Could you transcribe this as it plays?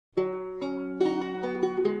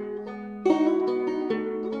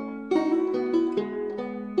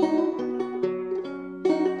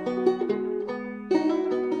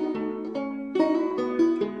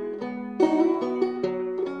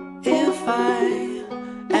I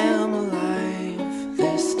am alive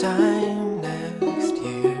this time next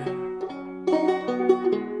year.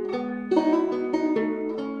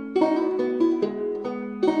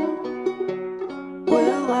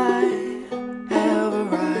 Will I have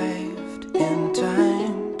arrived in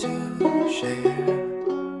time to share?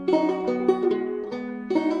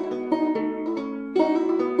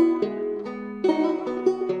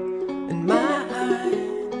 And my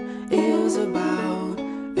eye is about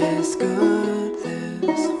as good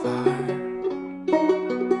this far.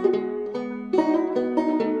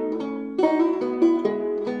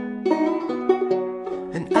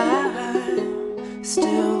 And I'm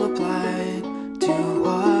still applied to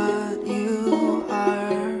what you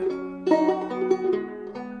are.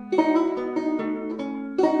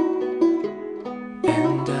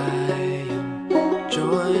 And I am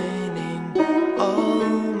joining all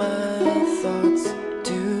my thoughts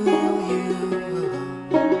to you.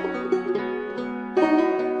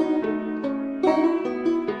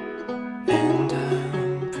 And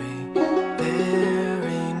I'm preparing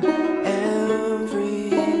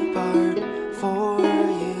every part for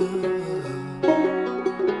you.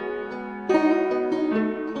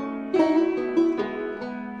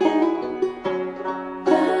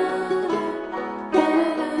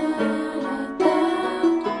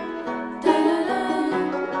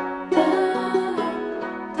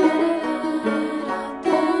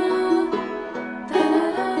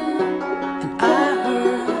 And I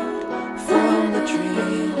heard from the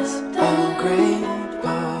trees a great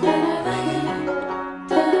parade.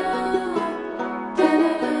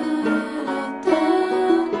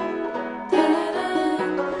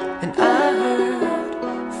 And